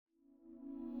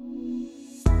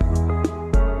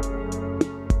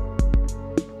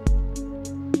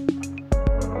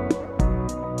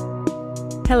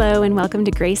Hello, and welcome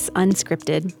to Grace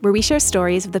Unscripted, where we share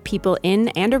stories of the people in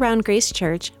and around Grace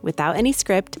Church without any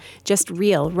script, just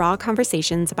real, raw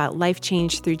conversations about life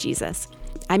change through Jesus.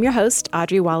 I'm your host,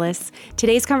 Audrey Wallace.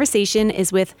 Today's conversation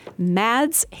is with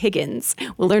Mads Higgins.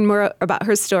 We'll learn more about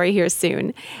her story here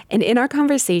soon. And in our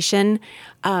conversation,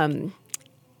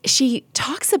 she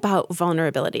talks about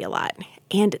vulnerability a lot.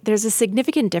 And there's a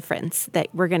significant difference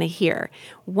that we're going to hear.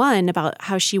 One, about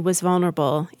how she was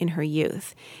vulnerable in her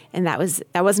youth. And that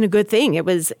wasn't a good thing. It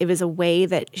was a way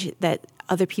that that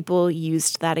other people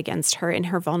used that against her in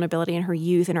her vulnerability in her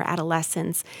youth and her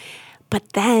adolescence.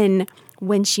 But then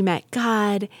when she met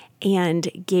God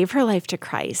and gave her life to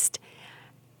Christ,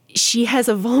 she has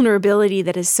a vulnerability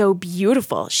that is so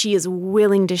beautiful. She is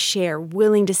willing to share,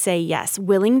 willing to say yes,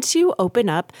 willing to open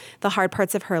up the hard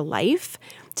parts of her life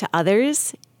to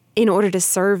others in order to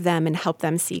serve them and help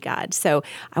them see God. So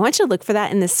I want you to look for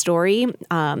that in this story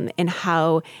and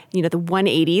how, the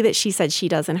 180 that she said she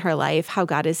does in her life, how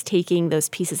God is taking those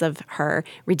pieces of her,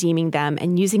 redeeming them,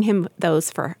 and using those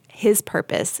for his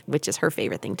purpose, which is her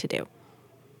favorite thing to do.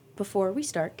 Before we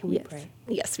start, can we pray?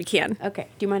 Yes, we can. Okay.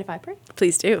 Do you mind if I pray?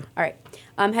 Please do. All right.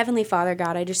 Heavenly Father,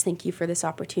 God, I just thank you for this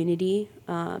opportunity.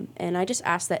 And I just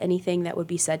ask that anything that would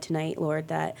be said tonight, Lord,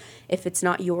 that if it's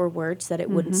not your words, that it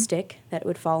wouldn't stick, that it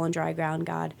would fall on dry ground,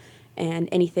 God. And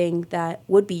anything that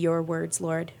would be your words,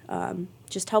 Lord,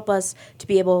 just help us to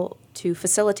be able to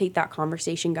facilitate that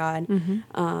conversation, God.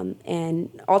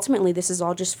 And ultimately, this is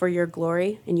all just for your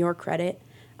glory and your credit.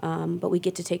 But we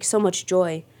get to take so much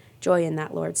joy in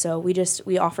that, Lord. So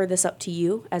we offer this up to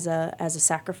you as a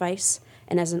sacrifice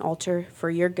and as an altar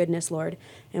for your goodness, Lord.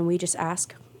 And we just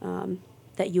ask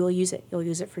that you will use it. You'll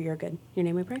use it for your good. In your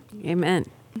name we pray. Amen.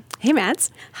 Hey, Mads.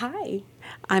 Hi.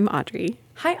 I'm Audrey.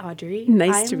 Hi, Audrey.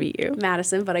 Nice to meet you.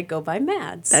 Madison, but I go by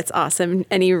Mads. That's awesome.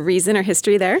 Any reason or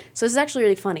history there? So this is actually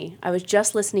really funny. I was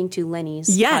just listening to Lenny's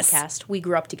podcast. We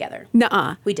grew up together.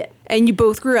 Nuh-uh. We did. And you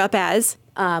both grew up as?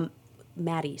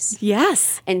 Maddies.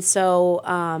 Yes. And so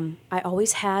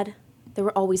there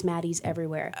were always Maddies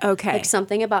everywhere. Okay. Like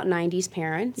something about 90s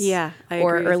parents. Yeah, I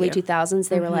or agree with early you. 2000s,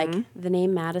 they were like, the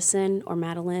name Madison or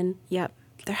Madeline. Yep.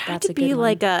 There had That's to a be good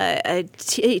like a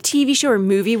TV show or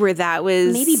movie where that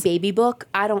was... Maybe Baby Book.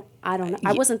 I don't know.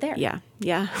 I wasn't there. Yeah.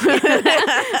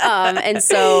 And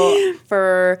so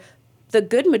for the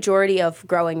good majority of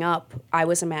growing up, I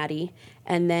was a Maddie.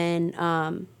 And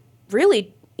then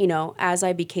really... as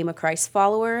I became a Christ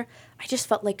follower, I just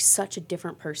felt like such a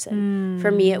different person.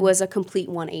 For me, it was a complete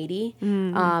 180.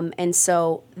 And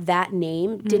so that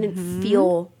name didn't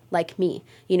feel like me.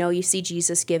 You see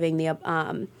Jesus giving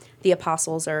the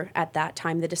apostles, or at that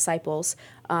time, the disciples,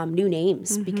 new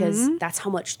names because that's how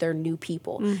much they're new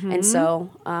people. And so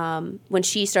when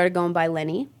she started going by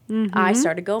Lenny, I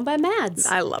started going by Mads.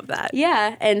 I love that.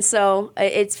 Yeah, and so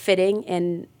it's fitting,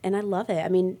 and I love it. I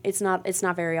mean, it's not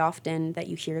very often that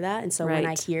you hear that, and so when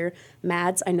I hear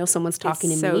Mads, I know someone's talking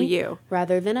to me you.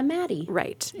 rather than a Maddie.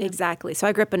 Right, exactly. So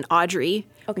I grew up in Audrey,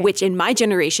 which in my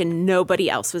generation, nobody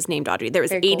else was named Audrey. There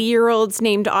was 80-year-olds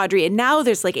named Audrey, and now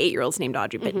there's like 8-year-olds named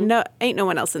Audrey, but ain't no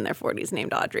one else in their 40s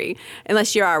named Audrey,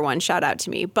 unless you are one, shout out to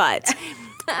me. But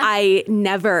I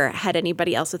never had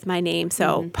anybody else with my name,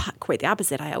 so quite the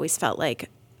opposite. I always felt like,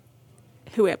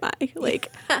 who am I?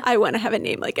 Like, I want to have a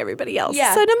name like everybody else.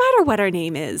 Yeah. So no matter what our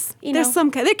name is,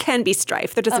 there can be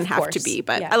strife. There doesn't have to be,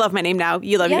 but I love my name now.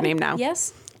 You love your name now.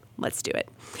 Yes. Let's do it.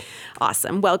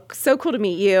 Awesome. Well, so cool to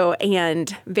meet you,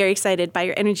 and very excited by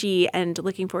your energy and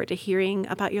looking forward to hearing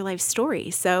about your life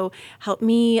story. So help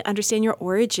me understand your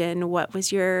origin. What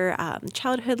was your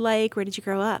childhood like? Where did you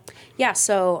grow up? Yeah,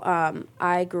 so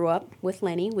I grew up with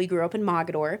Lenny. We grew up in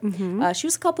Mogador. She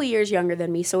was a couple years younger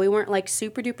than me, so we weren't like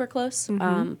super duper close.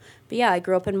 But yeah, I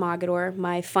grew up in Mogador.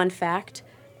 My fun fact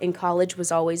in college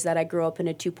was always that I grew up in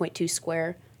a 2.2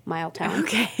 square mile town.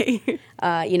 Okay.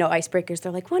 Icebreakers,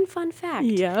 they're like, one fun fact.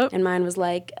 Yep. And mine was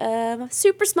like,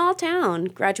 super small town.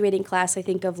 Graduating class, I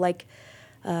think, of like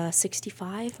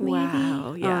 65 maybe.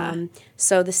 Wow, yeah.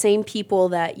 So the same people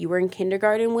that you were in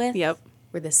kindergarten with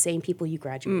were the same people you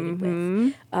graduated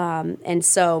with. And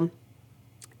so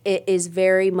it is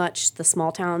very much the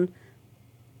small town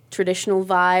traditional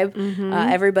vibe.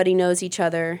 Everybody knows each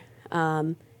other.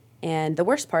 And the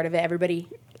worst part of it, everybody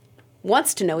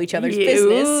wants to know each other's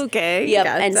business. Okay. Yep.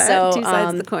 Got and that. so Two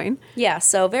sides of the coin. Yeah.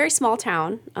 So very small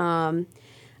town.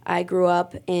 I grew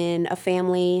up in a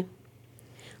family.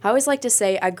 I always like to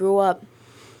say I grew up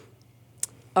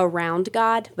around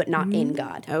God, but not in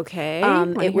God. Okay.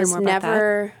 It was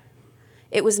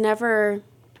never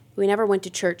We never went to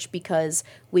church because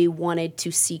we wanted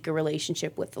to seek a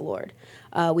relationship with the Lord.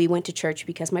 We went to church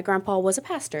because my grandpa was a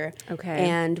pastor. Okay.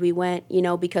 And we went,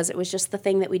 because it was just the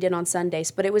thing that we did on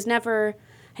Sundays. But it was never,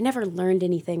 I never learned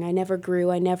anything. I never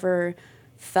grew. I never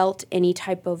felt any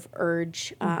type of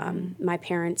urge. My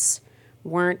parents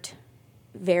weren't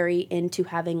very into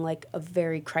having like a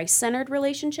very Christ-centered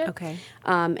relationship. Okay.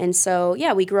 And so,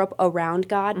 yeah, we grew up around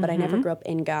God, but I never grew up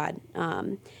in God.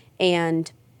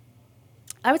 And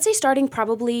I would say starting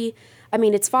probably,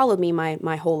 it's followed me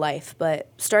my whole life, but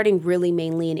starting really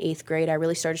mainly in 8th grade, I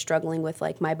really started struggling with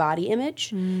like my body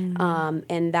image.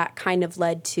 And that kind of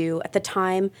led to, at the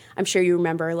time, I'm sure you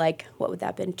remember, like, what would that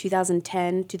have been?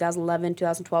 2010, 2011,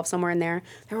 2012, somewhere in there.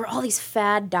 There were all these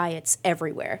fad diets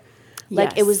everywhere.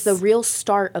 Like, it was the real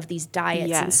start of these diets.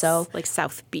 Yes. And so, like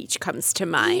South Beach comes to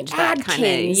mind. That kind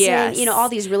of, yes. and, all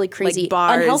these really crazy, like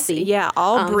bars, unhealthy. Yeah,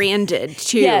 all branded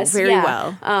too, Yes, very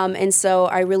well. And so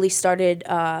I really started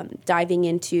diving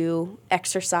into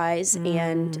exercise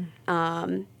and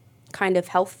kind of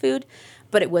health food,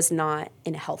 but it was not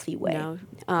in a healthy way. No.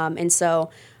 And so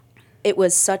it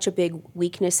was such a big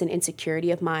weakness and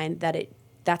insecurity of mine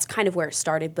that's kind of where it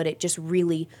started, but it just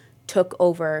really took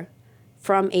over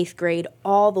from 8th grade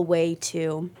all the way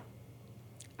to,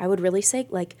 I would really say,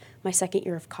 like, my second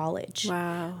year of college.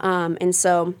 Wow. And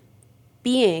so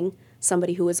being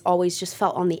somebody who has always just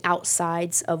felt on the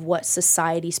outsides of what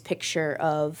society's picture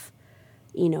of,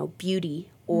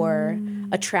 beauty or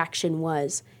attraction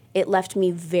was, it left me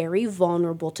very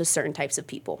vulnerable to certain types of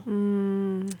people.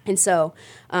 And so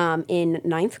in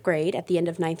 9th grade, at the end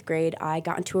of 9th grade, I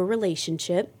got into a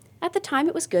relationship. At the time,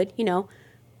 it was good,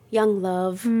 young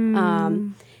love.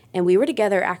 And we were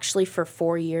together actually for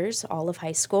 4 years, all of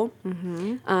high school.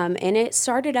 And it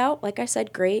started out, like I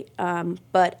said, great.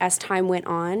 But as time went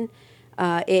on,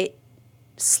 it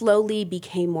slowly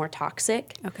became more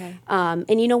toxic. Okay.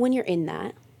 And when you're in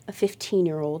that, a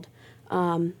 15-year-old,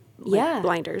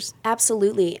 blinders.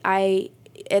 Absolutely.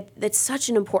 It's such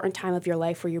an important time of your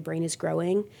life where your brain is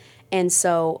growing. And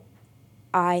so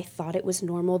I thought it was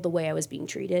normal the way I was being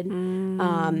treated.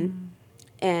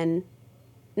 And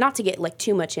not to get like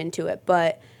too much into it,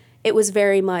 but it was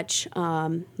very much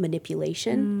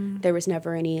manipulation. There was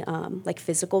never any like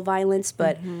physical violence,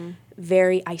 but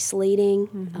very isolating,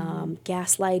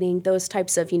 gaslighting, those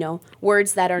types of,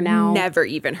 words that are now never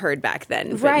even heard back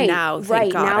then. But right, now,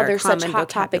 thank God, now are there's such common hot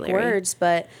topic vocabulary. words,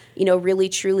 but really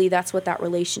truly that's what that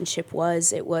relationship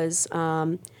was. It was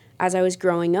as I was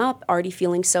growing up, already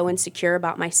feeling so insecure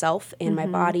about myself and my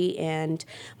body and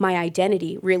my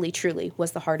identity, really truly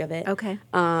was the heart of it. Okay.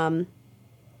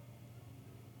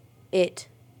 It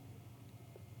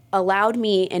allowed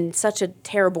me in such a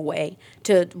terrible way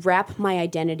to wrap my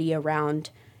identity around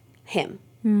him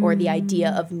or the idea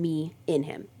of me in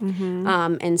him.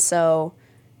 And so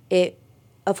it,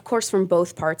 of course, from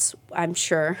both parts, I'm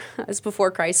sure, as before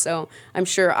Christ, so I'm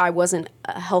sure I wasn't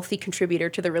a healthy contributor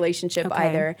to the relationship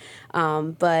either.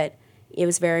 But it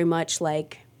was very much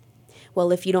like,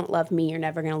 well, if you don't love me, you're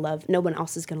never going to love, no one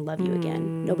else is going to love you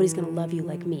again. Nobody's going to love you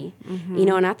like me.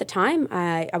 And at the time,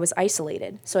 I was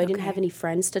isolated. So I didn't have any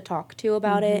friends to talk to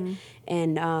about it.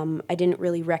 And I didn't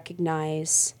really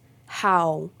recognize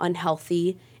how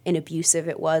unhealthy and abusive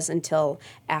it was until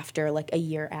after, like a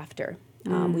year after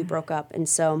we broke up. And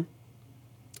so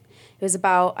it was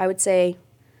about, I would say,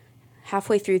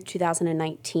 halfway through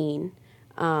 2019,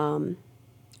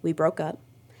 we broke up.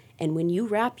 And when you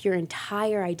wrap your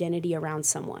entire identity around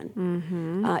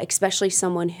someone, especially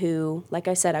someone who, like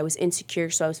I said, I was insecure,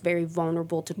 so I was very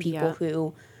vulnerable to people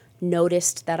who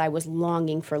noticed that I was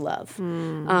longing for love.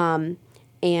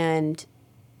 And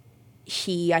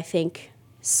he, I think,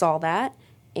 saw that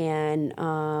and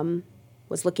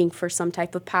was looking for some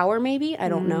type of power maybe. I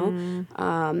don't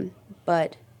know.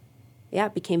 But, yeah,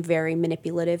 it became very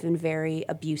manipulative and very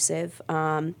abusive.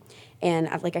 And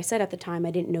like I said, at the time,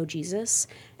 I didn't know Jesus.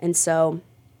 And so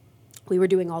we were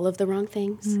doing all of the wrong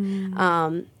things.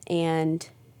 And,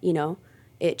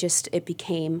 it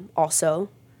became also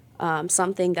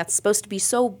something that's supposed to be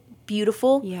so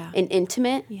beautiful and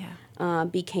intimate,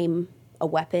 became a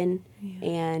weapon.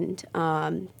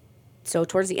 And so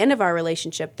towards the end of our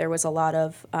relationship, there was a lot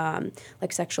of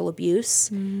like sexual abuse.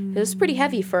 It was pretty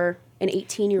heavy for an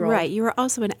 18-year-old. Right. You were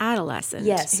also an adolescent.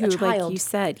 Yes, who, a child. like you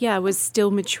said, was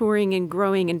still maturing and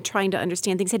growing and trying to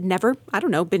understand things. Had never,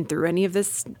 been through any of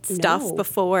this stuff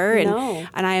before. And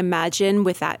I imagine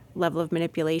with that level of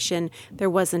manipulation, there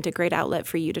wasn't a great outlet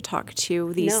for you to talk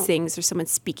to these things or someone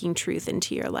speaking truth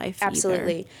into your life.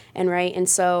 Absolutely. Either. And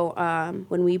so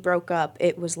when we broke up,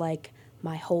 it was like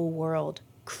my whole world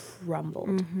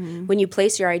crumbled. When you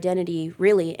place your identity,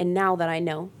 really, and now that I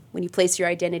know when you place your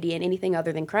identity in anything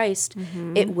other than Christ,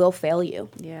 it will fail you.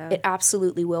 Yeah. It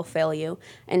absolutely will fail you.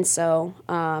 And so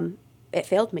it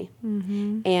failed me.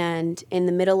 And in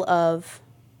the middle of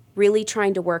really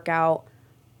trying to work out,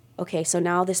 okay, so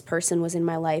now this person was in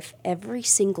my life every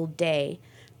single day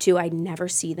to I'd never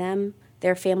see them.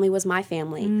 Their family was my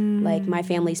family. Like, my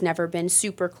family's never been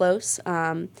super close.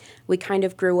 We kind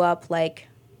of grew up like,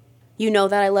 you know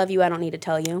that I love you, I don't need to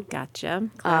tell you. Gotcha.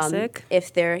 Classic.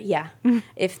 If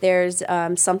there's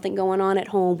something going on at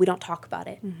home, we don't talk about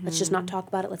it. Let's just not talk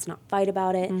about it. Let's not fight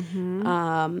about it.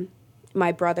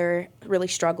 My brother really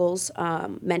struggles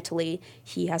mentally.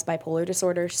 He has bipolar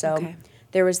disorder. So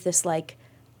there was this like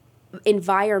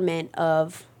environment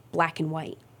of black and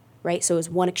white, right? So it was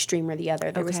one extreme or the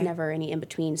other. There was never any in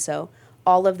between. So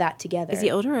all of that together. Is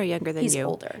he older or younger than you? He's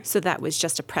older. So that was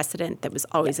just a precedent that was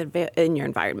always in your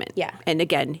environment. Yeah. And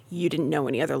again, you didn't know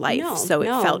any other life. No, so it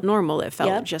felt normal. It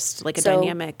felt just like a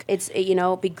dynamic. It's,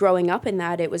 be growing up in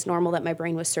that, it was normal that my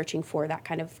brain was searching for that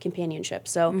kind of companionship.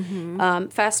 So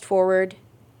fast forward,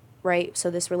 right? So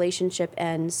this relationship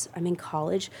ends. I'm in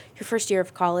college. Your first year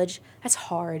of college, that's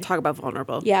hard. Talk about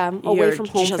vulnerable. Yeah, I'm away from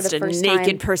home for the first time. Just a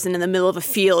naked person in the middle of a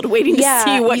field waiting to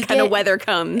see what kind of weather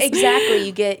comes. Exactly.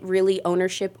 You get really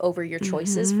ownership over your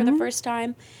choices for the first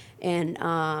time. And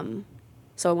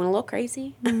so I went a little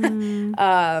crazy. And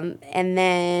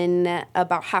then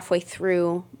about halfway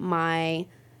through my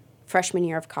freshman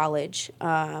year of college,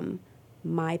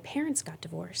 my parents got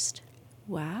divorced.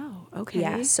 Wow. Okay.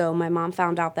 Yeah. So my mom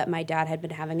found out that my dad had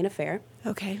been having an affair.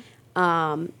 Okay.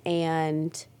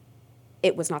 And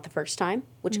it was not the first time,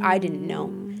 which I didn't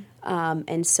know.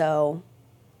 And so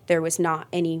there was not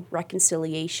any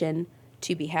reconciliation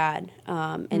to be had.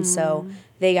 And so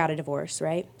they got a divorce,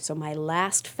 right? So my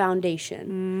last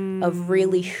foundation of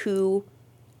really who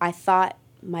I thought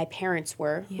my parents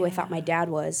were, who I thought my dad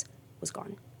was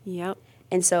gone. Yep.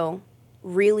 And so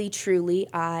really, truly,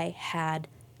 I had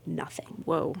nothing.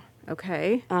 Whoa.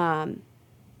 Okay.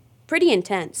 Pretty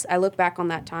intense. I look back on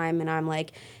that time and I'm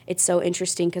like, it's so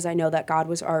interesting because I know that God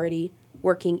was already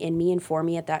working in me and for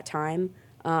me at that time,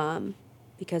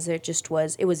 because it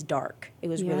was dark. It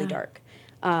was really dark.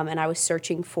 And I was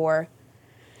searching for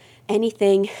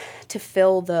anything to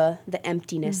fill the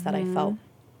emptiness that I felt.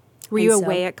 Were you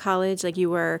away at college? Like you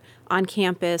were on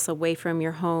campus, away from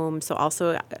your home, so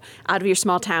also out of your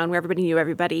small town where everybody knew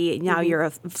everybody. Now you're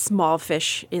a small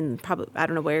fish in probably, I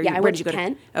don't know where. Yeah, I where went did you to go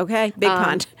Kent. Okay, big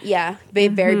pond. Yeah,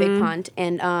 very big pond.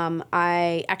 And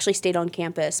I actually stayed on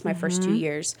campus my first 2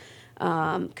 years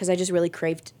because I just really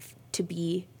craved to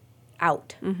be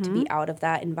out, to be out of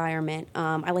that environment.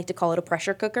 I like to call it a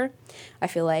pressure cooker. I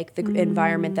feel like the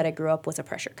environment that I grew up was a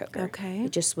pressure cooker. Okay.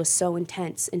 It just was so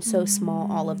intense and so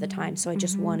small all of the time. So I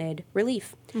just wanted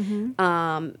relief.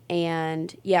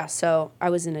 And yeah, so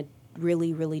I was in a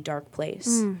really, really dark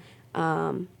place.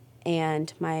 And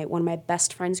one of my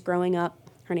best friends growing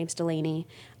up, her name's Delaney,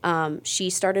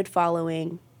 she started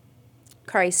following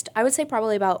Christ, I would say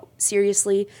probably about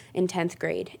seriously in 10th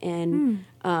grade. And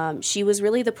she was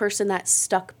really the person that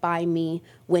stuck by me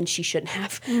when she shouldn't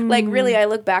have. Like, really, I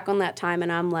look back on that time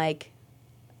and I'm like,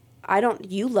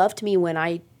 you loved me when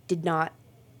I did not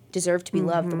deserve to be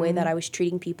loved, the way that I was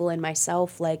treating people and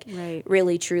myself. Like,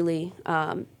 really, truly,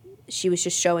 she was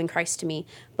just showing Christ to me.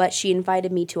 But she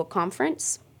invited me to a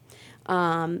conference.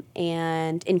 And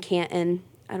in Canton,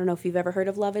 I don't know if you've ever heard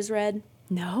of Love is Red.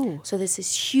 No. So this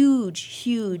is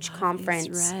huge conference.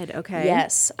 It's red. Okay.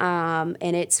 Yes. And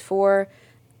it's for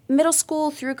middle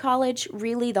school through college.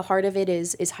 Really, the heart of it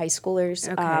is high schoolers.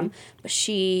 Okay. But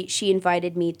she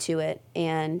invited me to it,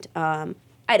 and I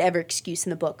had every excuse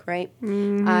in the book, right?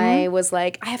 I was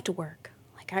like, I have to work.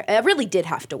 Like I really did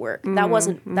have to work. That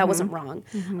wasn't wrong.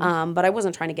 But I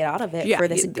wasn't trying to get out of it for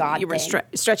this God thing. You were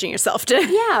stretching yourself to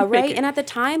Yeah, right. And at the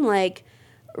time, like,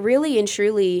 really and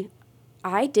truly,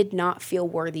 I did not feel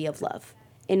worthy of love.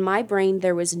 In my brain,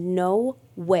 there was no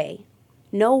way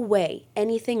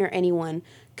anything or anyone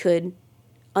could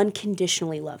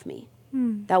unconditionally love me.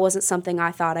 That wasn't something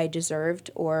I thought I deserved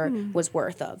or was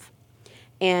worth of.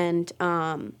 And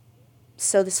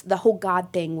so the whole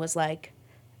God thing was like,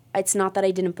 it's not that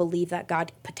I didn't believe that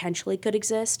God potentially could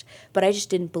exist, but I just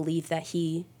didn't believe that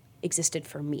he existed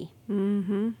for me.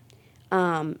 And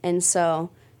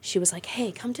so she was like,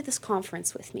 hey, come to this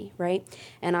conference with me, right?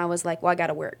 And I was like, well, I got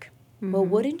to work. Well,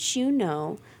 wouldn't you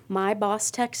know, my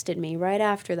boss texted me right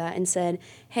after that and said,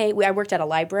 hey, I worked at a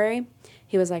library.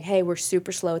 He was like, hey, we're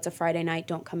super slow. It's a Friday night.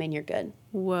 Don't come in. You're good.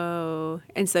 Whoa.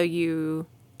 And so you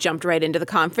jumped right into the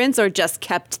conference or just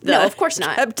kept No, of course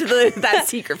not. kept that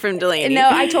secret from Delaney? No,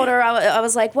 I told her, I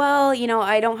was like, well,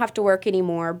 I don't have to work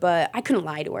anymore, but I couldn't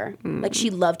lie to her. Like, she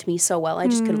loved me so well. I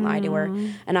just couldn't lie to her.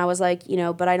 And I was like,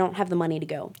 but I don't have the money to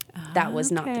go. That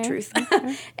was not the truth.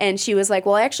 And she was like,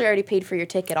 well, I actually already paid for your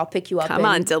ticket. I'll pick you up. Come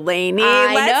on, Delaney.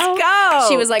 Let's go.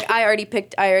 She was like, I already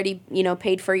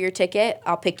paid for your ticket.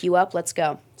 I'll pick you up. Let's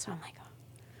go. So I'm like,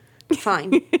 oh,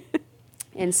 fine.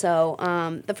 And so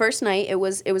the first night, it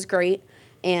was great.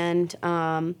 And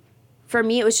for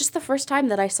me, it was just the first time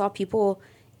that I saw people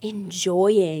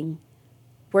enjoying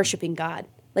worshiping God,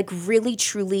 like really,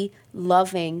 truly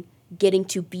loving getting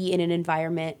to be in an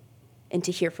environment and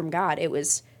to hear from God. It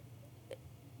was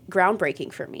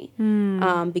groundbreaking for me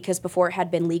because before it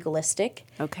had been legalistic.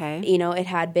 Okay. It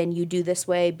had been, you do this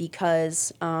way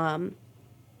because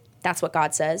that's what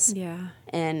God says. Yeah.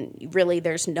 And really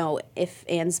there's no if,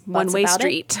 ands, buts One-way about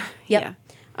street. it. Yep.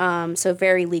 Yeah. So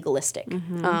very legalistic.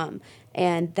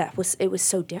 And it was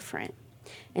so different.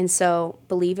 And so,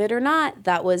 believe it or not,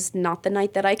 that was not the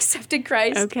night that I accepted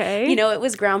Christ. Okay. It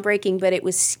was groundbreaking, but it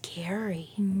was scary.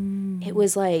 It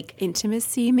was like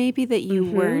Intimacy, maybe, that you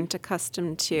weren't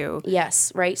accustomed to.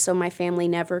 yes, right? So my family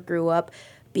never grew up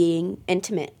being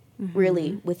intimate,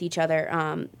 really, with each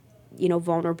other,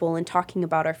 vulnerable and talking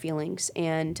about our feelings.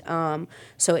 And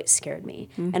so it scared me.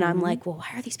 And I'm like, well, why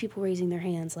are these people raising their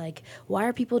hands? Like, why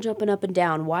are people jumping up and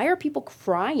down? Why are people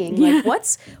crying? Like,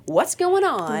 what's going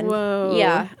on? Whoa.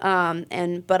 Yeah.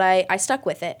 But I stuck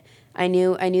with it. I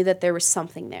knew that there was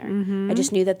something there. I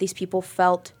just knew that these people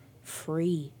felt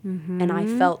free. And I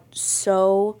felt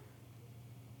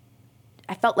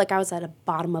like I was at a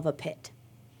bottom of a pit.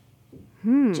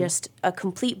 Just a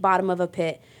complete bottom of a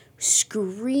pit,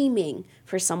 screaming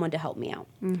for someone to help me out.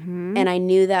 And I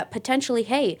knew that potentially,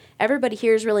 hey, everybody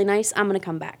here is really nice. I'm going to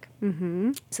come back.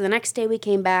 So the next day we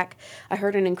came back. I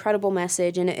heard an incredible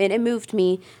message, and it moved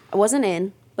me. I wasn't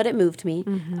in, but it moved me.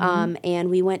 And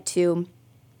we went to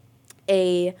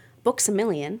a Books A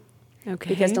Million. Okay.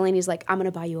 Because Delaney's like, I'm going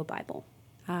to buy you a Bible.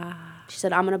 She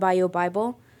said, I'm going to buy you a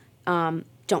Bible.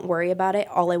 Don't worry about it.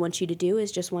 All I want you to do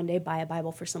is just one day buy a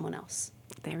Bible for someone else.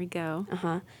 There we go.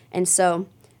 And so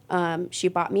she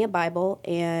bought me a Bible,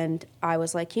 and I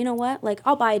was like, you know what? Like,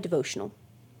 I'll buy a devotional.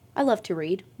 I love to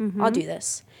read. I'll do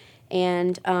this.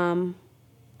 And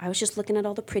I was just looking at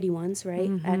all the pretty ones, right?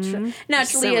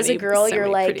 Naturally, as a girl, you're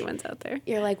like, pretty ones out there.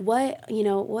 You're like, what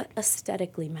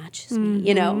aesthetically matches me,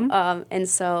 And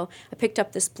so I picked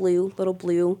up this little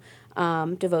blue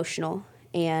devotional,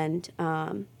 and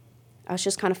I was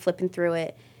just kind of flipping through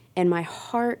it, and my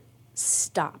heart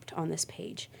stopped on this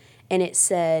page, and it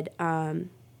said,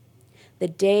 the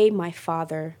day my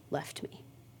father left me.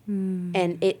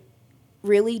 And it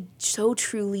really so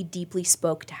truly deeply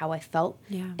spoke to how I felt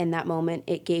in that moment.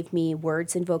 It gave me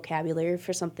words and vocabulary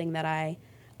for something that I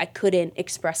couldn't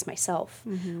express myself.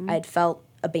 I'd felt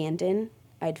abandoned.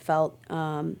 I'd felt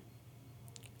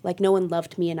like no one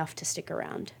loved me enough to stick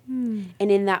around. And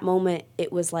in that moment,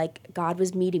 it was like God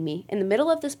was meeting me. In the middle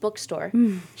of this bookstore,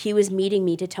 he was meeting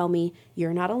me to tell me,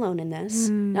 you're not alone in this.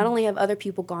 Not only have other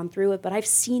people gone through it, but I've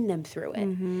seen them through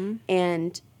it.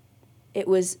 And it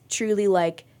was truly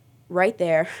like right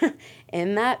there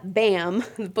in that BAM,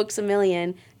 the Books A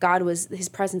Million, his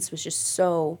presence was just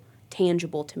so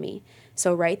tangible to me.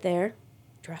 So right there,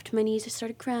 dropped to my knees, I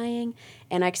started crying,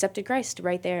 and I accepted Christ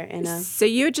right there. And so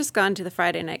you had just gone to the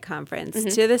Friday night conference,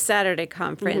 to the Saturday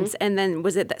conference, and then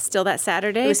was it still that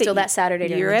Saturday? It was still that Saturday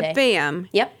during the day. You're at BAM.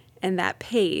 Yep. And that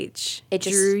page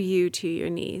drew you to your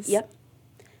knees. Yep.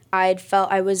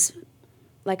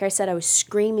 Like I said, I was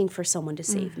screaming for someone to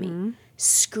save me.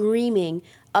 Screaming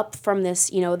up from this,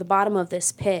 the bottom of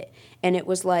this pit. And it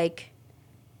was like,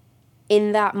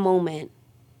 in that moment,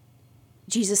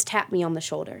 Jesus tapped me on the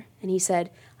shoulder, and he said,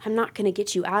 I'm not going to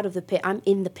get you out of the pit. I'm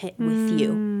in the pit with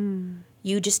you.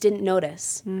 You just didn't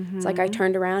notice. It's like I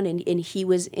turned around, and he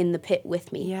was in the pit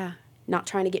with me. Yeah. Not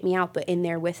trying to get me out, but in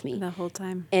there with me. The whole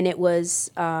time. And it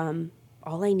was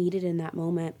all I needed in that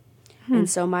moment. And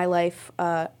so my life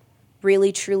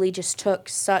really, truly just took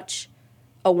such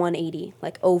a 180,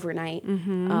 like overnight.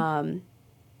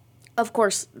 Of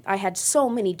course, I had so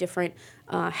many different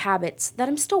habits that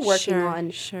I'm still working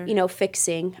on,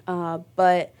 fixing.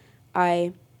 But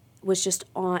I was just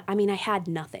I had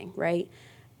nothing, right?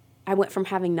 I went from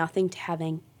having nothing to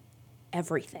having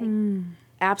everything.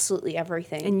 Absolutely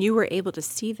everything. And you were able to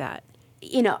see that.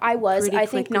 I was. Pretty I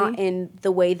think quickly. not in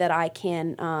the way that I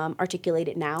can articulate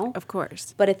it now. Of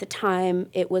course. But at the time,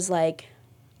 it was like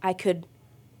I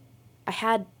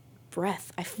had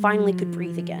breath. I finally could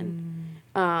breathe again.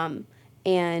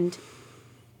 And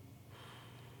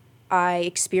I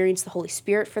experienced the Holy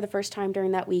Spirit for the first time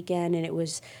during that weekend. And it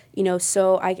was, you know,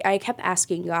 so I kept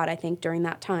asking God, I think, during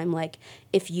that time, like,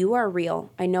 if you are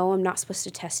real, I know I'm not supposed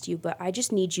to test you, but I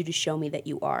just need you to show me that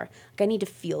you are. Like, I need to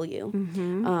feel you.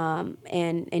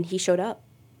 And he showed up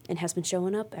and has been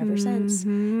showing up ever since.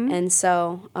 And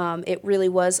so it really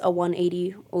was a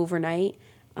 180 overnight.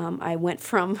 I went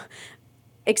from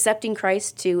accepting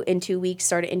Christ to, in 2 weeks,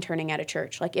 started interning at a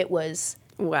church. Like, it was...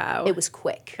 Wow. It was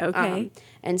quick. Okay.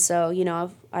 And so, you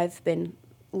know, I've been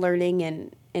learning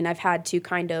and I've had to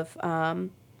kind of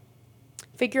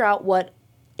figure out what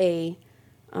a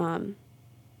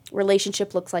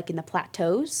relationship looks like in the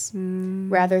plateaus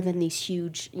rather than these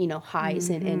huge, you know,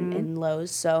 highs and lows.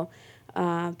 So,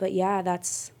 but yeah,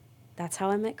 that's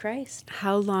how I met Christ.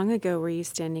 How long ago were you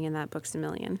standing in that Books a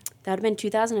Million? That would have been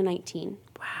 2019.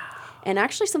 Wow. And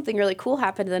actually something really cool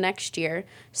happened the next year.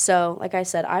 So, like I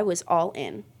said, I was all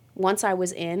in. Once I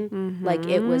was in, like,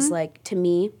 it was like, to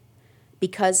me,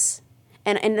 because,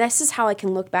 and this is how I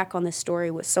can look back on this story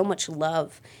with so much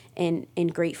love and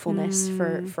gratefulness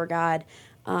for God.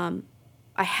 I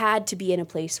had to be in a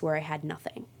place where I had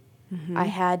nothing. I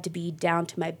had to be down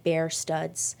to my bare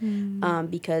studs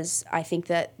because I think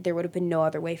that there would have been no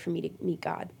other way for me to meet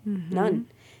God. None.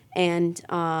 And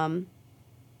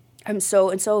I'm so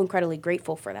incredibly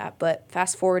grateful for that. But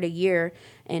fast forward a year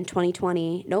in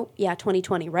 2020,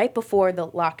 2020, right before the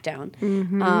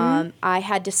lockdown, I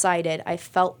had decided, I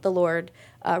felt the Lord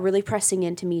really pressing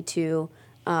into me to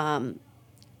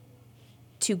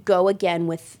go again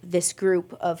with this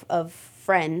group of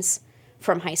friends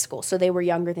from high school. So they were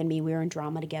younger than me. We were in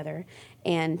drama together.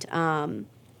 And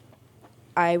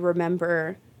I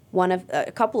remember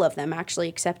a couple of them actually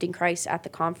accepting Christ at the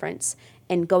conference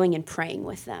and going and praying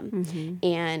with them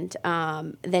and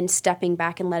then stepping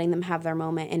back and letting them have their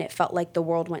moment. And it felt like the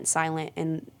world went silent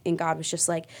and God was just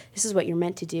like, this is what you're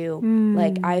meant to do.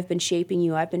 Like, I've been shaping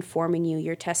you. I've been forming you.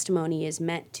 Your testimony is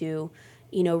meant to,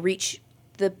 you know, reach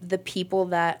the people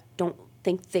that don't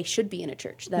think they should be in a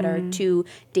church, that are too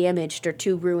damaged or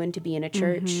too ruined to be in a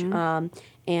church.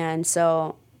 And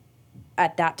so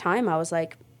at that time I was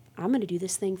like, I'm going to do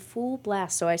this thing full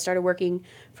blast. So I started working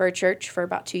for a church for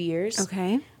about 2 years.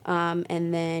 Okay.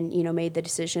 And then, you know, made the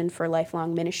decision for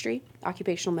lifelong ministry,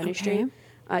 occupational ministry. Okay.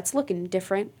 It's looking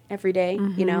different every day,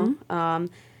 you know.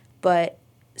 But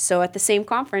so at the same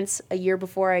conference, a year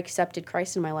before I accepted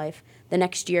Christ in my life, the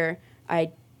next year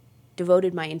I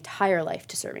devoted my entire life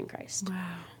to serving Christ.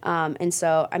 Wow. And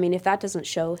so, I mean, if that doesn't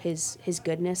show his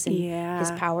goodness and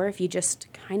his power, if you just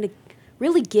kind of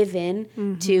really give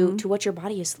in to what your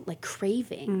body is like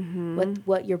craving,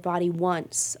 what your body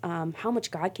wants, how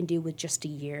much God can do with just a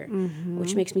year,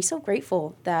 which makes me so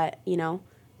grateful that, you know,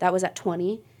 that was at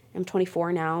 20. I'm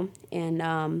 24 now, and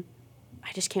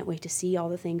I just can't wait to see all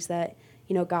the things that,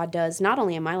 you know, God does, not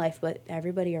only in my life, but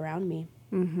everybody around me.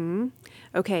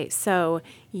 Okay, so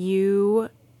you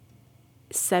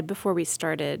said before we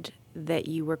started that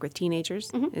you work with teenagers.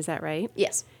 Is that right?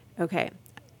 Yes. Okay.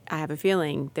 I have a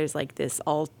feeling there's like this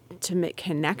ultimate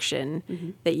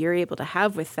connection that you're able to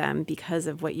have with them because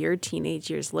of what your teenage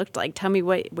years looked like. Tell me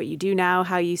what you do now,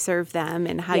 how you serve them,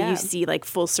 and how you see like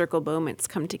full circle moments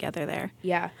come together there.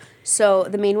 Yeah. So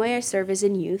the main way I serve is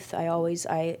in youth. I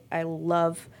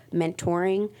love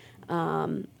mentoring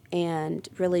and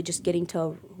really just getting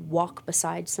to walk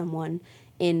beside someone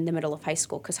in the middle of high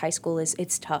school, because high school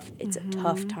it's tough. It's a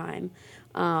tough time.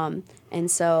 And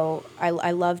so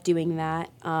I love doing that.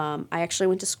 I actually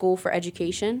went to school for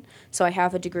education, so I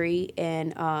have a degree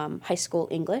in high school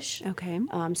English. Okay.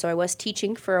 So I was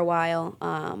teaching for a while,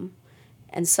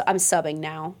 and so I'm subbing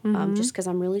now, just because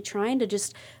I'm really trying to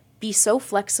just be so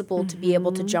flexible to be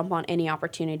able to jump on any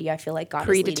opportunity I feel like God is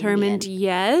leading me in. Predetermined,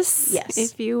 yes,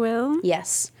 if you will.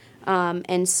 Yes.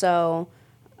 And so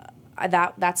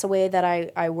that's a way that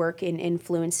I work and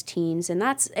influence teens, and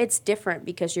it's different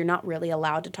because you're not really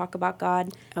allowed to talk about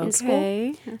God in school.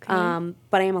 Okay.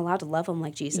 But I am allowed to love Him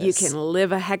like Jesus. You can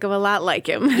live a heck of a lot like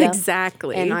Him. Yep.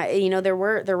 Exactly. And there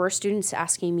were students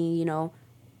asking me,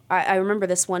 I remember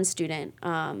this one student.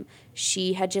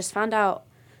 She had just found out.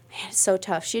 Man, it's so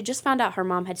tough. She had just found out her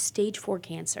mom had stage 4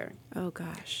 cancer. Oh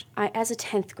gosh. As a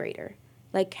 10th grader,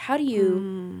 like, how do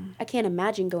you? I can't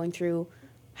imagine going through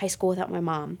high school without my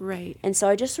mom. Right. And so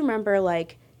I just remember,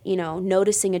 like,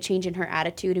 noticing a change in her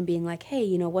attitude and being like,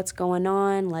 hey, what's going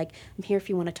on? Like, I'm here if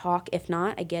you want to talk. If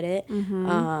not, I get it.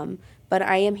 But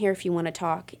I am here if you want to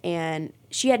talk. And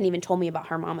she hadn't even told me about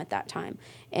her mom at that time.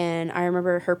 And I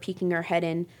remember her peeking her head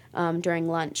in during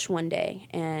lunch one day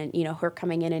and, her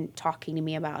coming in and talking to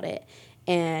me about it.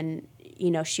 And,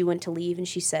 she went to leave and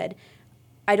she said,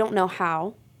 I don't know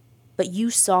how, but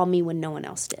you saw me when no one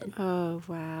else did. Oh,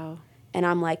 wow. And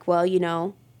I'm like, well,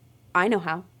 I know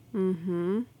how.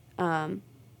 Mm-hmm.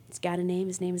 It's got a name.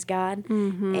 His name is God.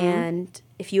 Mm-hmm. And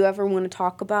if you ever want to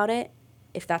talk about it,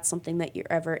 if that's something that you're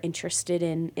ever interested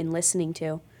in listening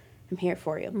to, I'm here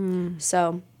for you.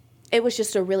 So it was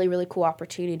just a really, really cool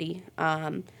opportunity.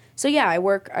 So yeah, I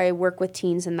work with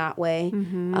teens in that way,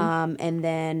 and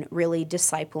then really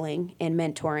discipling and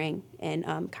mentoring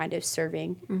and kind of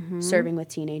serving with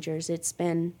teenagers. It's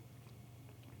been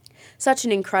such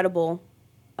an incredible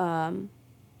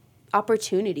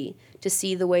opportunity to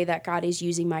see the way that God is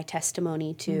using my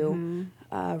testimony to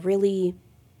really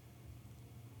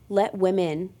let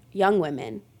young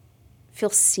women,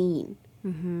 feel seen.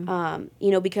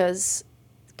 Because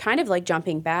kind of like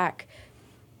jumping back,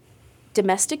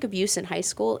 domestic abuse in high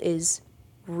school is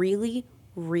really,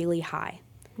 really high.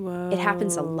 Whoa. It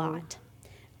happens a lot.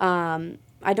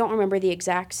 I don't remember the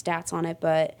exact stats on it,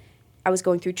 but I was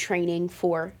going through training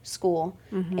for school.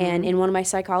 And in one of my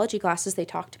psychology classes, they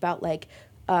talked about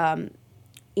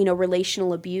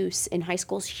relational abuse in high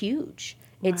school is huge.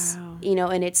 It's,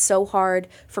 and it's so hard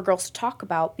for girls to talk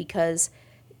about because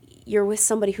you're with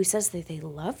somebody who says that they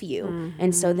love you.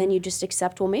 And so then you just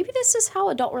accept, well, maybe this is how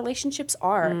adult relationships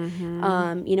are.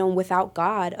 Without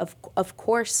God, of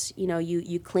course,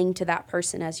 you cling to that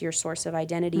person as your source of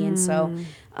identity. And so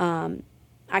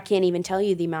I can't even tell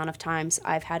you the amount of times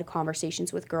I've had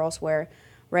conversations with girls where,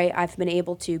 right, I've been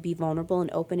able to be vulnerable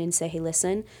and open and say, hey,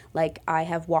 listen, I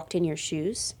have walked in your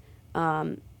shoes.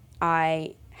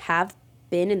 I have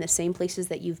been in the same places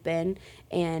that you've been,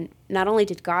 and not only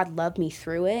did God love me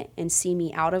through it and see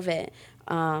me out of it,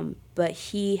 but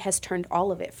he has turned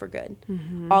all of it for good,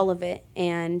 all of it.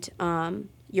 And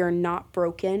you're not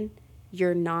broken,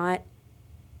 you're not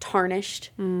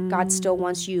tarnished. God still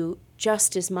wants you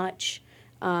just as much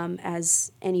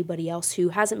as anybody else who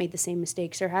hasn't made the same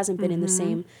mistakes or hasn't been in the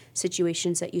same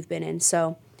situations that you've been in.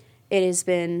 So it has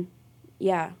been,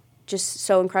 just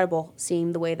so incredible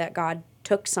seeing the way that God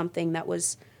took something that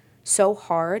was so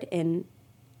hard and,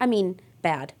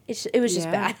 bad. It was just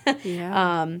bad.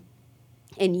 And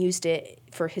used it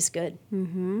for his good.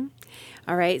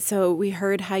 All right. So we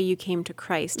heard how you came to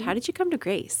Christ. How did you come to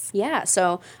grace? Yeah.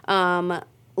 So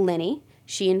Lenny,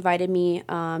 she invited me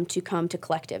to come to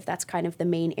Collective. That's kind of the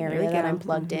main area that I'm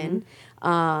plugged in.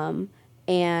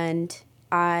 And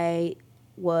I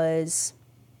was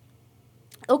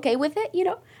okay with it,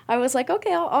 I was like,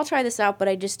 okay, I'll try this out, but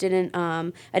I just didn't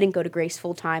go to Grace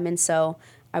full time. And so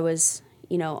I was,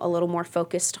 a little more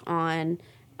focused on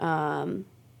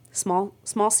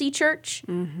small C church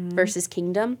versus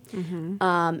Kingdom.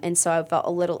 And so I felt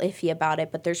a little iffy about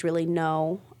it, but there's really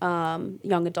no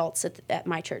young adults at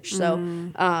my church. So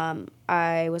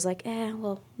I was like,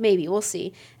 well, maybe we'll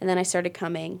see. And then I started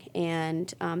coming,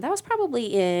 and that was probably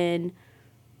in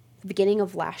the beginning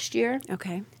of last year.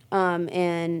 Okay.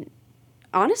 And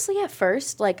honestly, at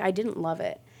first, I didn't love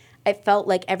it. I felt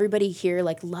like everybody here,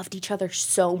 loved each other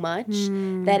so much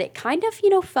that it kind of,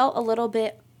 felt a little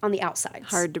bit on the outsides.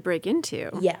 Hard to break into.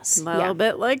 Yes. A little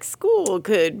bit like school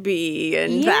could be.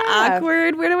 And the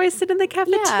awkward, where do I sit in the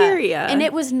cafeteria? Yeah. And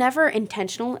it was never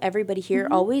intentional. Everybody here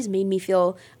always made me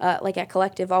feel, at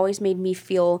Collective, always made me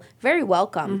feel very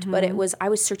welcomed. But I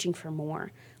was searching for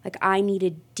more. I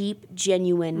needed deep,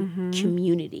 genuine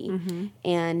community.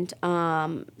 And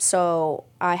so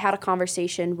I had a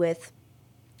conversation with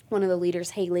one of the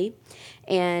leaders, Haley,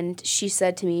 and she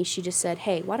said to me, she just said,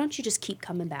 hey, why don't you just keep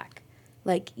coming back?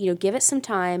 Give it some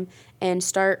time and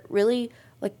start really,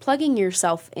 plugging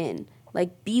yourself in.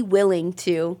 Be willing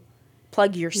to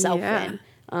plug yourself in.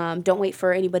 Don't wait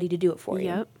for anybody to do it for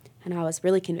you. And I was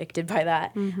really convicted by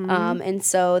that. And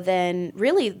so then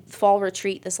really fall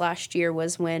retreat this last year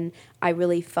was when I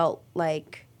really felt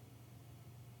like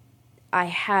I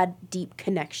had deep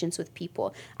connections with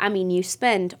people. You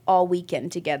spend all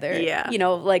weekend together.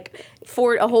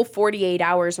 For a whole 48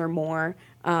 hours or more.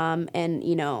 And,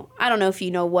 I don't know if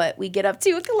you know what we get up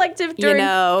to with Collective during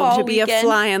fall to be weekend. A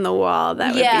fly on the wall.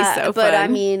 That would be so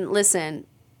fun. But listen,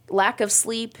 lack of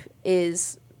sleep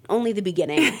is only the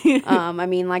beginning.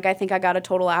 I think I got a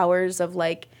total hours of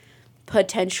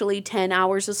potentially 10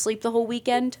 hours of sleep the whole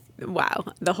weekend. Wow.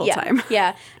 The whole time.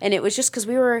 Yeah. And it was just because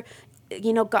we were,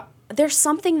 there's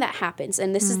something that happens.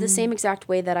 And this is the same exact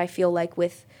way that I feel like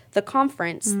with the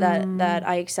conference that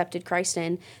I accepted Christ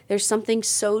in. There's something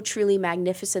so truly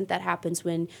magnificent that happens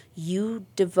when you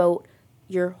devote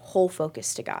your whole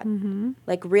focus to God.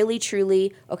 Really,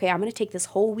 truly, okay, I'm going to take this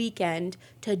whole weekend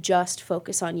to just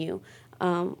focus on you.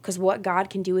 Because what God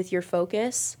can do with your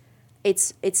focus,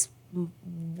 it's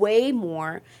way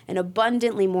more and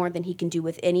abundantly more than he can do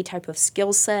with any type of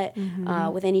skill set,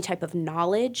 with any type of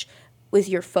knowledge, with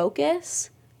your focus,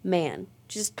 man,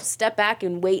 just step back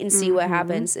and wait and see what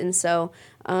happens. And so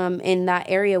in that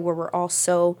area where we're all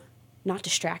so not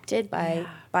distracted by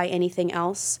anything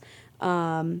else,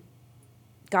 God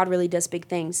really does big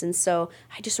things. And so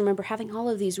I just remember having all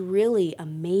of these really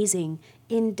amazing,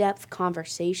 in-depth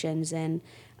conversations and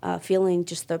feeling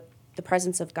just the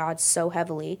presence of God so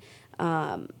heavily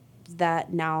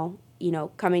that now,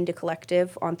 coming to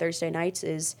Collective on Thursday nights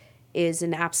is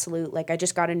an absolute, like, I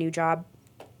just got a new job.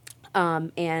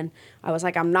 And I was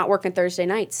like, I'm not working Thursday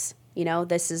nights.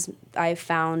 I've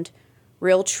found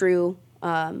real, true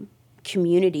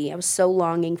community. I was so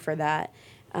longing for that.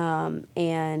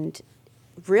 And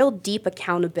real deep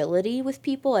accountability with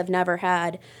people. I've never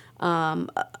had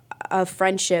a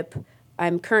friendship.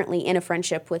 I'm currently in a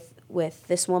friendship with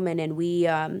this woman, and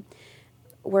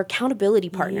we're accountability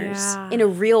partners in a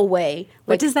real way.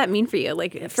 What does that mean for you?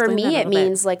 Like, for me, it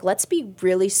means like, let's be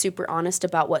really super honest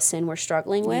about what sin we're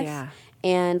struggling with. Yeah.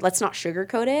 And let's not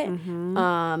sugarcoat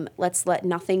it. Let's let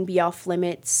nothing be off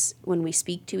limits when we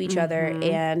speak to each other,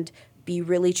 and be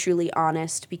really, truly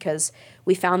honest, because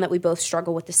we found that we both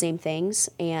struggle with the same things.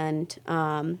 And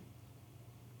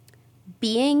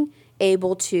being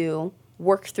able to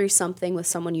work through something with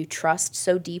someone you trust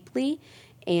so deeply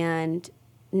and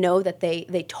know that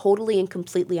they totally and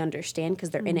completely understand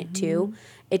because they're in it too,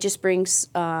 it just brings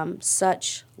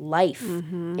such life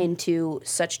into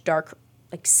such dark,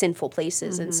 like, sinful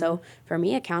places. And so for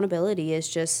me, accountability is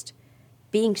just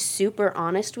being super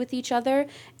honest with each other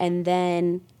and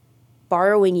then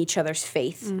borrowing each other's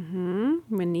faith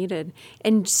when needed.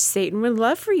 And Satan would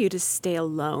love for you to stay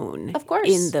alone, of course,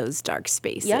 in those dark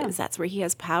spaces. Yeah. That's where he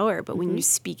has power. But when you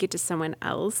speak it to someone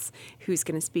else who's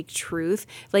going to speak truth,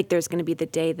 like, there's going to be the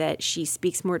day that she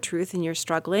speaks more truth and you're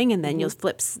struggling, and then you'll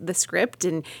flip the script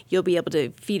and you'll be able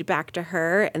to feed back to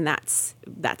her. And that's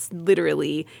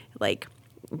literally like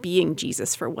being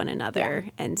Jesus for one another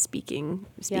and speaking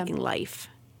life.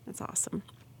 That's awesome.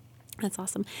 That's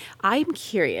awesome. I'm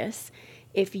curious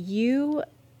if you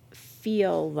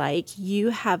feel like you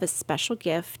have a special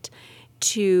gift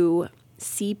to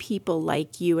see people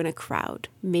like you in a crowd.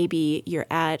 Maybe you're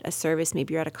at a service,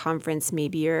 maybe you're at a conference,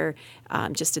 maybe you're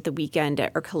just at the weekend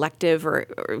or Collective or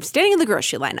standing in the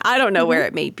grocery line. I don't know where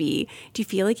it may be. Do you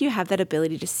feel like you have that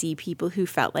ability to see people who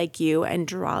felt like you and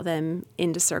draw them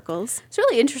into circles? It's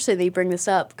really interesting that you bring this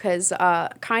up, because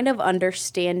kind of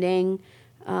understanding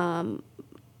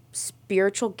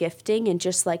spiritual gifting and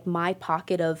just like my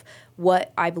pocket of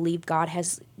what I believe God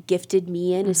has gifted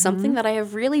me in is something that I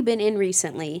have really been in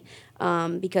recently,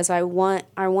 because I want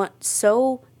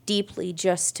so deeply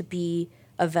just to be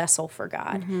a vessel for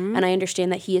God. And I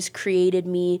understand that he has created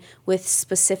me with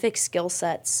specific skill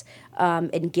sets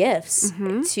and gifts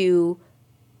to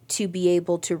be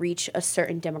able to reach a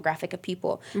certain demographic of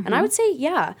people. And I would say,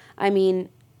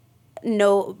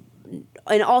 no,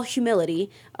 in all humility,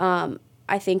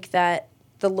 I think that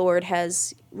the Lord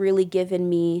has really given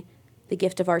me the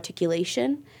gift of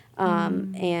articulation,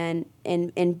 and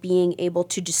being able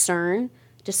to discern.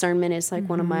 Discernment is like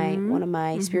one of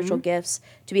my spiritual gifts,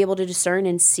 to be able to discern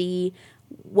and see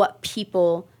what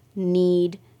people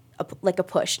need, like a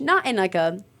push, not in like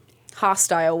a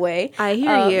hostile way. I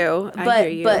hear you.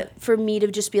 But for me to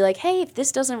just be like, hey, if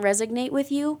this doesn't resonate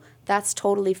with you, that's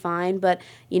totally fine. But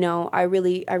I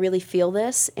really feel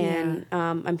this, and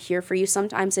I'm here for you.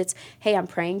 Sometimes it's, hey, I'm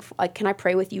praying. Can I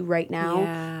pray with you right now?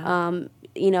 Yeah.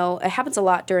 It happens a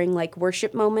lot during like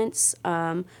worship moments,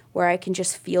 where I can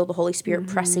just feel the Holy Spirit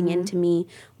pressing into me,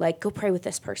 like, go pray with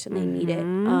this person, they need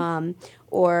it.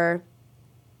 Or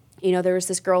there was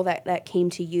this girl that came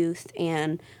to youth,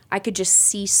 and I could just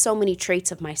see so many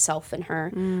traits of myself in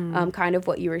her. Kind of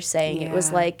what you were saying. It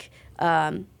was like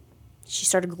she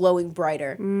started glowing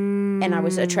brighter, and I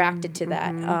was attracted to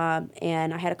that.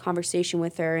 And I had a conversation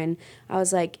with her, and I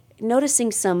was like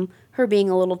noticing her being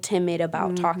a little timid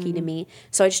about talking to me.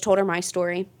 So I just told her my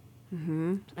story.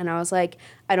 And I was like,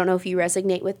 I don't know if you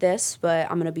resonate with this, but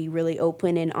I'm going to be really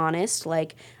open and honest.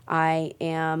 Like, I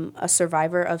am a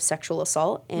survivor of sexual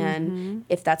assault. And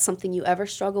if that's something you ever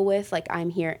struggle with, like, I'm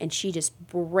here. And she just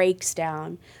breaks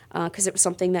down, because it was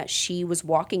something that she was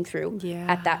walking through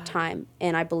at that time.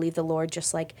 And I believe the Lord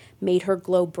just like made her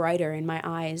glow brighter in my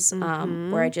eyes,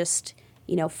 where I just,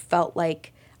 felt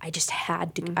like I just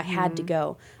had to, I had to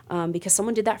go, because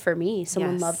someone did that for me.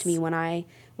 Someone loved me when I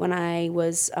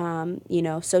was,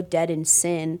 so dead in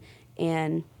sin,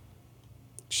 and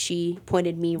she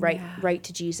pointed me right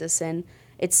to Jesus. And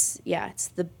it's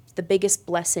the biggest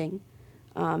blessing,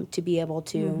 to be able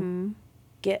to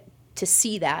get to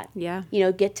see that. Yeah.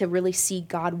 Get to really see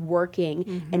God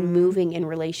working and moving in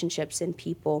relationships and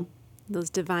people. Those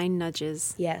divine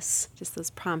nudges. Yes. Just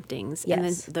those promptings. Yes.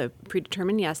 And then the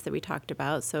predetermined yes that we talked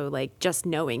about. So like just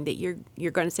knowing that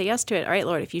you're going to say yes to it. All right,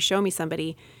 Lord, if you show me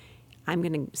somebody, I'm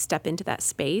going to step into that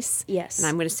space. Yes. And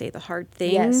I'm going to say the hard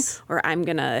thing. Yes. Or I'm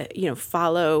going to,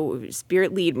 follow,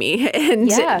 Spirit lead me. And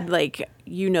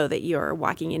that you're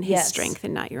walking in his strength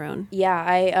and not your own. Yeah.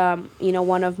 I,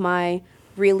 one of my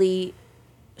really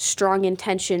strong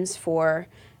intentions for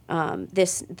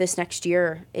this next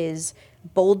year is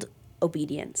bold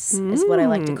obedience is what I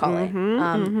like to call it.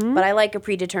 But I like a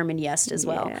predetermined yes as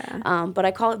well. Yeah. But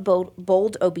I call it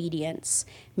bold obedience,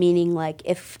 meaning like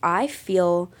if I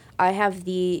feel I have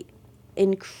the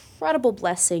incredible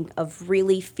blessing of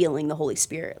really feeling the Holy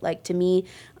Spirit. Like to me,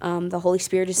 the Holy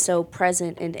Spirit is so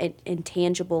present and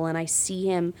tangible, and I see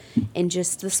him in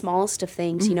just the smallest of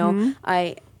things.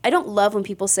 I don't love when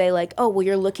people say like, oh, well,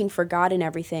 you're looking for God in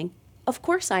everything. Of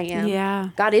course I am. Yeah.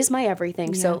 God is my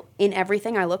everything. Yeah. So in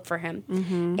everything I look for him.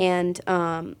 And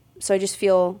so I just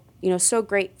feel, so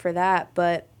great for that.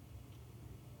 But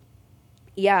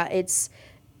yeah, it's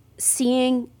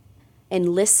seeing and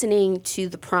listening to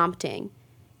the prompting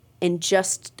and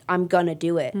just, I'm going to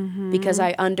do it because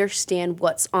I understand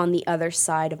what's on the other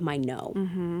side of my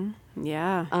no.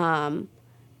 Yeah.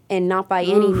 And not by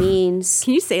any means.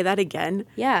 Can you say that again?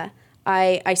 Yeah.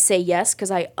 I say yes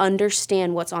because I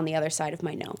understand what's on the other side of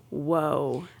my no.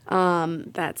 Whoa.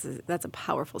 That's a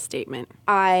powerful statement.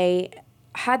 I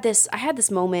had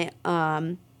this moment,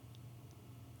 I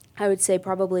would say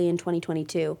probably in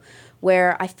 2022,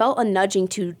 where I felt a nudging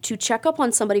to check up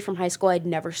on somebody from high school I'd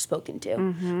never spoken to,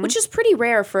 which is pretty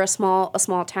rare for a small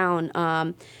town.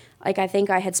 Like I think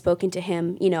I had spoken to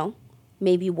him,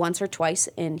 maybe once or twice,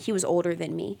 and he was older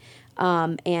than me,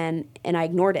 and I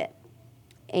ignored it.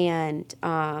 And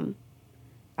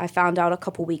I found out a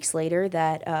couple weeks later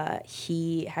that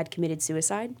he had committed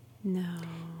suicide. No.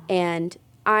 And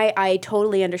I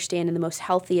totally understand in the most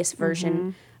healthiest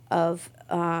version of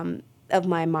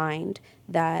my mind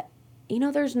that,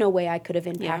 there's no way I could have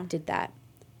impacted that.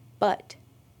 But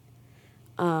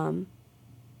I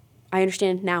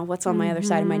understand now what's on my other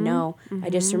side of my no. I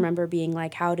just remember being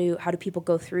like, how do people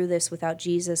go through this without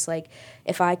Jesus? Like,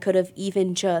 if I could have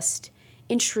even just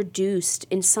introduced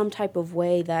in some type of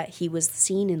way that he was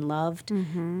seen and loved,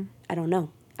 I don't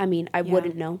know. I mean, I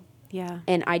wouldn't know. Yeah.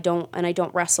 And I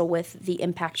don't wrestle with the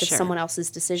impact of someone else's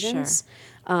decisions.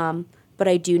 Sure. But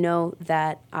I do know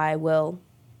that I'll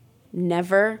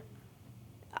never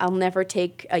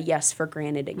take a yes for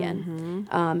granted again.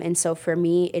 And so for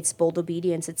me, it's bold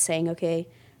obedience. It's saying, okay,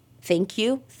 thank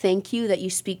you that you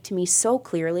speak to me so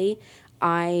clearly.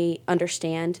 I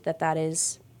understand that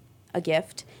is a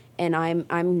gift. And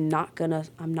I'm not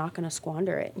gonna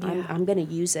squander it. Yeah. I'm gonna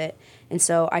use it. And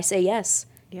so I say yes,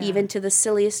 Yeah. even to the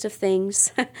silliest of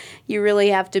things. You really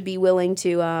have to be willing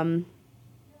to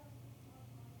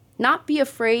not be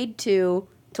afraid to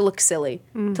look silly,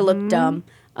 to look dumb,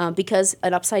 because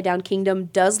an upside down kingdom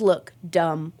does look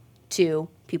dumb to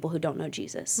people who don't know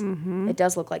Jesus. It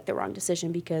does look like the wrong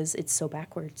decision because it's so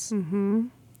backwards.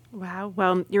 Wow.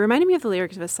 Well, you're reminding me of the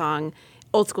lyrics of a song,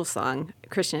 old school song,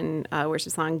 Christian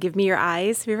worship song, Give Me Your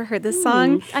Eyes. Have you ever heard this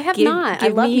song? I have not. I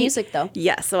love music, though.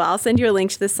 Yes, so I'll send you a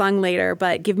link to this song later,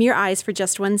 but give me your eyes for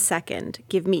just 1 second.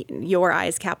 Give me your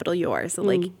eyes, capital yours. So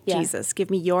Jesus, give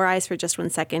me your eyes for just 1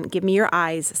 second. Give me your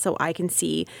eyes so I can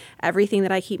see everything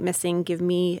that I keep missing. Give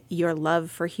me your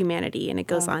love for humanity. And it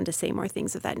goes on to say more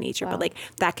things of that nature. But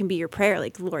that can be your prayer.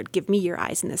 Like, Lord, give me your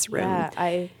eyes in this room.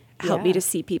 Help me to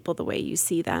see people the way you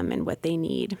see them and what they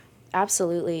need.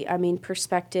 Absolutely. I mean,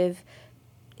 perspective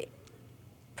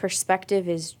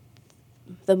is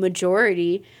the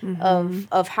majority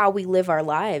of how we live our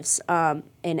lives, and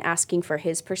asking for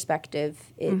his perspective,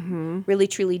 it really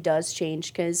truly does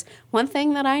change. Because one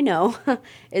thing that I know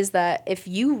is that if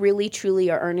you really truly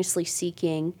are earnestly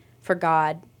seeking for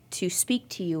God to speak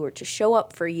to you or to show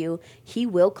up for you, he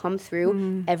will come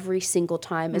through every single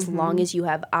time as long as you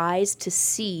have eyes to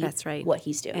see what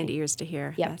he's doing. And ears to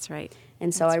hear. Yep. That's right.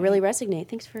 And so I really resonate.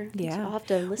 Thanks for I'll have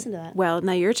to listen to that. Well,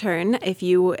 now your turn. If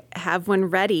you have one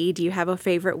ready, do you have a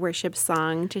favorite worship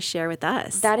song to share with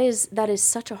us? That is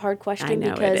such a hard question. I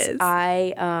know because it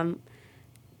is.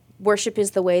 Worship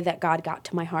is the way that God got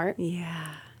to my heart.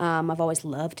 Yeah. I've always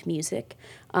loved music.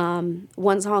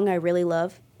 One song I really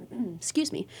love,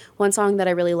 one song that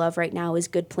I really love right now is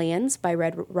Good Plans by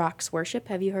Red Rocks Worship.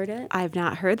 Have you heard it? I've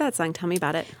not heard that song. Tell me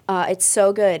about it. It's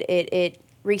so good. It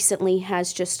recently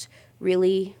has just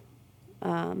really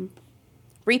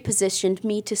repositioned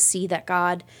me to see that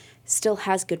God still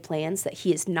has good plans, that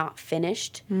he is not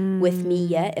finished with me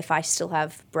yet. If I still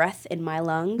have breath in my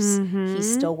lungs,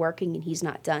 he's still working and he's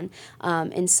not done.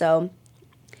 And so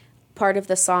part of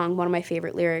the song, one of my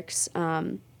favorite lyrics,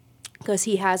 because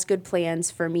he has good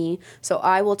plans for me, so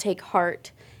I will take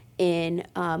heart in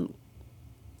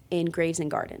graves and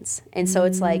gardens. And so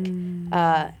it's like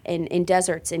in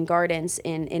deserts, in gardens,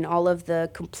 in all of the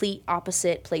complete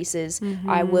opposite places,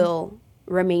 I will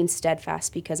remain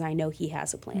steadfast because I know he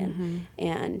has a plan.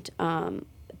 And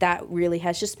that really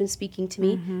has just been speaking to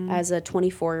me as a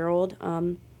 24-year-old.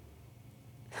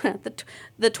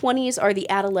 The 20s are the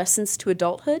adolescence to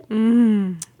adulthood.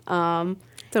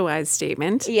 It's a wise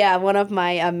statement. Yeah, one of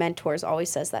my mentors always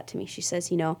says that to me. She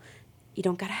says, you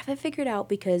don't got to have it figured out,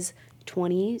 because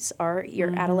 20s are your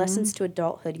adolescence to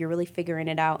adulthood. You're really figuring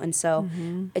it out. And so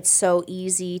it's so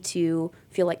easy to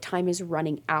feel like time is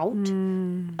running out.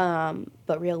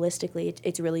 But realistically,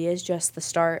 it really is just the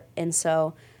start. And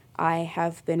so I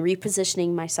have been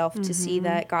repositioning myself to see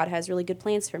that God has really good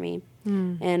plans for me.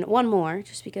 And one more,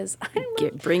 just because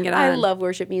Bring it on. I love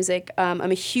worship music. I'm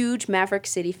a huge Maverick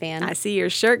City fan. I see your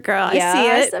shirt, girl. I see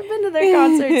it. I've been to their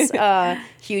concerts.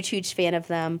 Huge fan of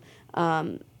them.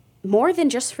 More than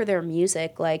just for their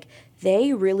music, like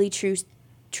they really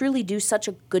truly do such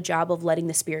a good job of letting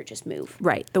the Spirit just move.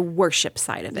 Right, the worship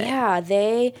side of it. Yeah,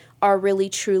 they are really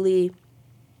truly,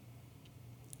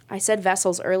 I said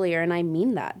vessels earlier, and I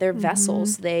mean that. They're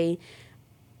vessels. They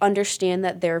understand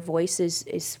that their voice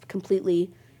is completely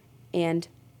and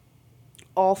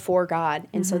all for God,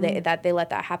 and so they let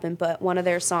that happen. But one of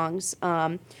their songs,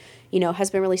 has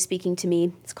been really speaking to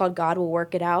me. It's called "God Will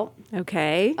Work It Out."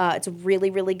 Okay. It's really,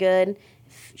 really good.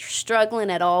 If you're struggling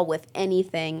at all with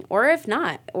anything, or if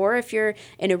not, or if you're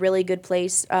in a really good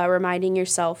place, reminding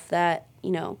yourself that,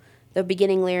 the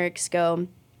beginning lyrics go,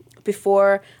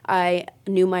 before I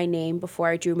knew my name, before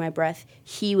I drew my breath,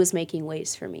 he was making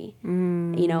ways for me.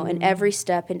 In every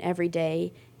step and every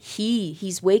day,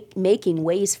 he's making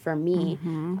ways for me.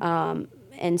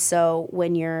 And so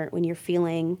when you're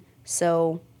feeling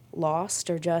so lost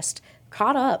or just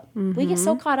caught up, we get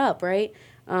so caught up, right?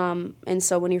 And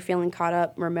so when you're feeling caught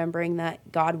up, remembering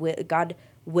that God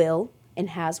will and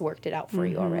has worked it out for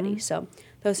you already. So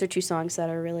those are two songs that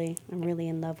I'm really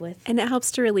in love with. And it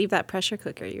helps to relieve that pressure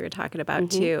cooker you were talking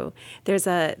about too. There's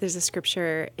a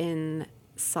scripture in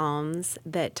Psalms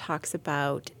that talks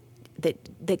about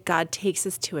that God takes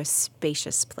us to a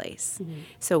spacious place.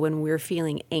 So when we're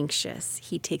feeling anxious,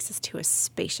 he takes us to a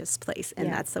spacious place.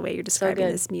 And that's the way you're describing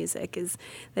this music, is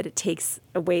that it takes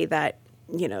away that,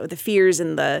 the fears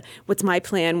and the what's my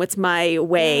plan, what's my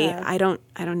way. Yeah. I don't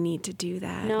need to do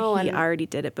that. No, he already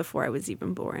did it before I was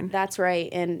even born. That's right.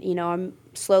 And, I'm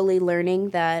slowly learning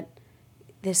that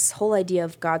this whole idea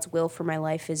of God's will for my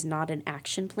life is not an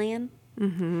action plan.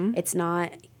 It's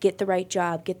not get the right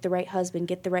job, get the right husband,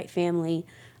 get the right family.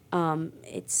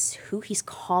 It's who he's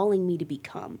calling me to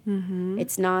become.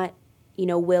 It's not,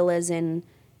 will as in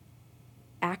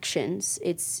actions.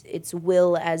 It's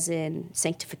will as in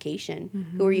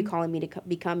sanctification. Who are you calling me to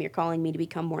become? You're calling me to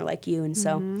become more like you. And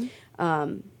so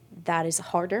that is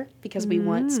harder because we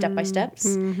want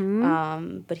step-by-steps.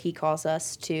 But he calls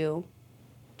us to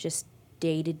just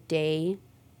day-to-day,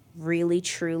 really,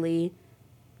 truly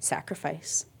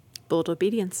sacrifice. Bold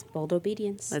obedience. Bold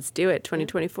obedience. Let's do it.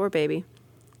 2024, baby.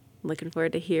 Looking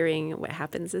forward to hearing what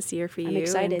happens this year for you. I'm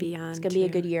excited. And beyond. It's going to be a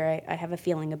good year. I have a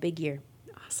feeling, a big year.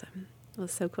 Awesome. Well,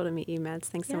 it's so cool to meet you, Mads.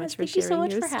 Thanks so much for thank you sharing so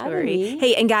much your for story. having me.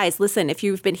 Hey, and guys, listen, if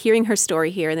you've been hearing her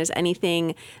story here and there's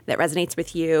anything that resonates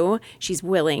with you, she's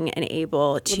willing and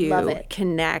able to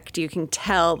connect. You can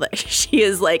tell that she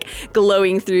is like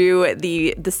glowing through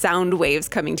the sound waves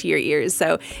coming to your ears.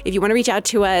 So if you want to reach out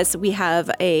to us, we have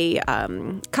a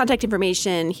contact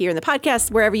information here in the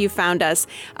podcast, wherever you found us,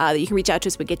 that you can reach out to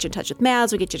us. We'll get you in touch with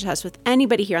Mads. We'll get you in touch with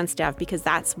anybody here on staff, because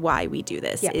that's why we do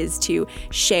this, is to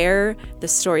share the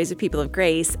stories of people of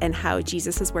grace and how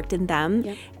Jesus has worked in them.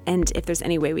 And if there's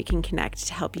any way we can connect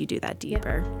to help you do that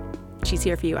deeper. She's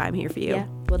here for you. I'm here for you. Yeah,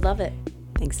 would love it.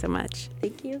 Thanks so much.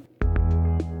 Thank you.